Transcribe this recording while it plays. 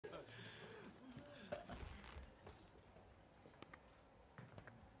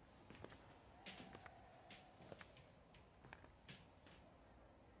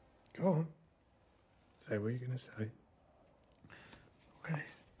Go on. Say what you're going to say. Okay.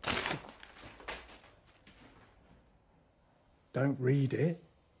 Don't read it.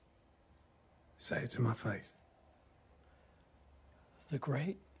 Say it to my face. The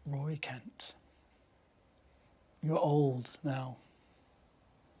great Roy Kent. You're old now.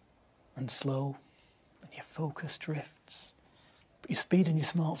 And slow. And your focus drifts. But your speed and your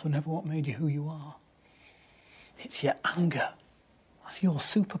smarts were never what made you who you are. It's your anger. That's your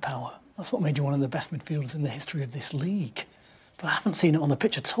superpower. That's what made you one of the best midfielders in the history of this league. But I haven't seen it on the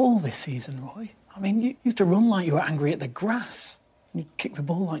pitch at all this season, Roy. I mean, you used to run like you were angry at the grass. You'd kick the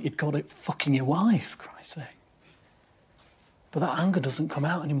ball like you'd got it fucking your wife, Christ's sake. But that anger doesn't come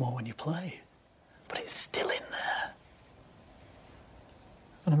out anymore when you play. But it's still in there.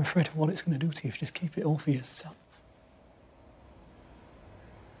 And I'm afraid of what it's going to do to you if you just keep it all for yourself.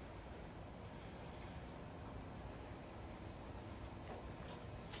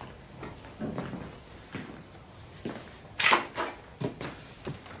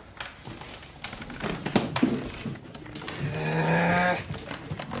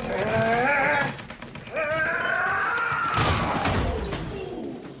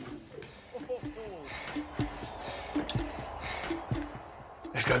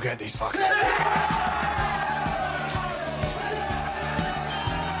 Let's go get these fuckers.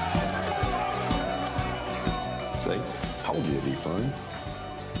 See? Told you it'd be fun.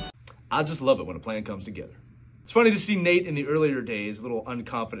 I just love it when a plan comes together. It's funny to see Nate in the earlier days, a little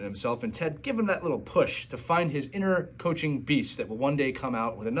unconfident in himself, and Ted give him that little push to find his inner coaching beast that will one day come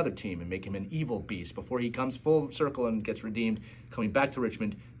out with another team and make him an evil beast before he comes full circle and gets redeemed, coming back to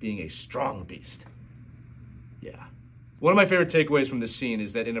Richmond being a strong beast. Yeah. One of my favorite takeaways from this scene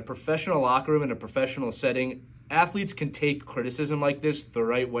is that in a professional locker room, in a professional setting, athletes can take criticism like this the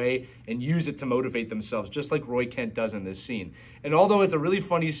right way and use it to motivate themselves, just like Roy Kent does in this scene. And although it's a really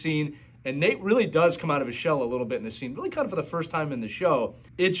funny scene, and Nate really does come out of his shell a little bit in this scene, really kind of for the first time in the show,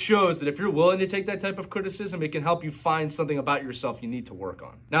 it shows that if you're willing to take that type of criticism, it can help you find something about yourself you need to work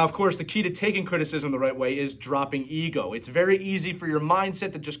on. Now, of course, the key to taking criticism the right way is dropping ego. It's very easy for your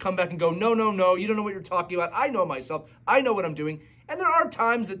mindset to just come back and go, no, no, no, you don't know what you're talking about. I know myself. I know what I'm doing. And there are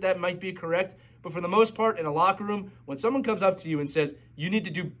times that might be correct, but for the most part, in a locker room, when someone comes up to you and says, you need to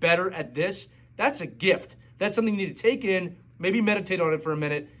do better at this, that's a gift. That's something you need to take in, maybe meditate on it for a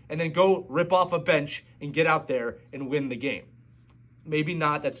minute, and then go rip off a bench and get out there and win the game. Maybe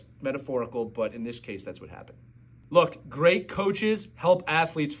not, that's metaphorical, but in this case, that's what happened. Look, great coaches help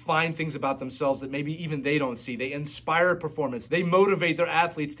athletes find things about themselves that maybe even they don't see. They inspire performance. They motivate their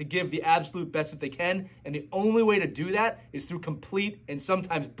athletes to give the absolute best that they can, and the only way to do that is through complete and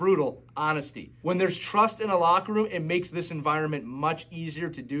sometimes brutal honesty. When there's trust in a locker room, it makes this environment much easier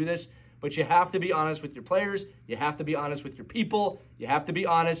to do this. But you have to be honest with your players. You have to be honest with your people. You have to be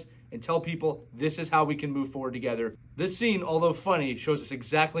honest and tell people this is how we can move forward together. This scene, although funny, shows us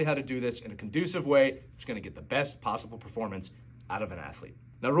exactly how to do this in a conducive way that's going to get the best possible performance out of an athlete.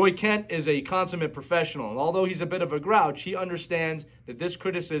 Now, Roy Kent is a consummate professional, and although he's a bit of a grouch, he understands that this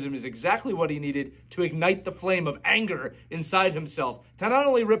criticism is exactly what he needed to ignite the flame of anger inside himself, to not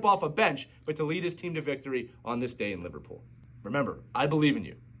only rip off a bench, but to lead his team to victory on this day in Liverpool. Remember, I believe in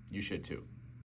you. You should too.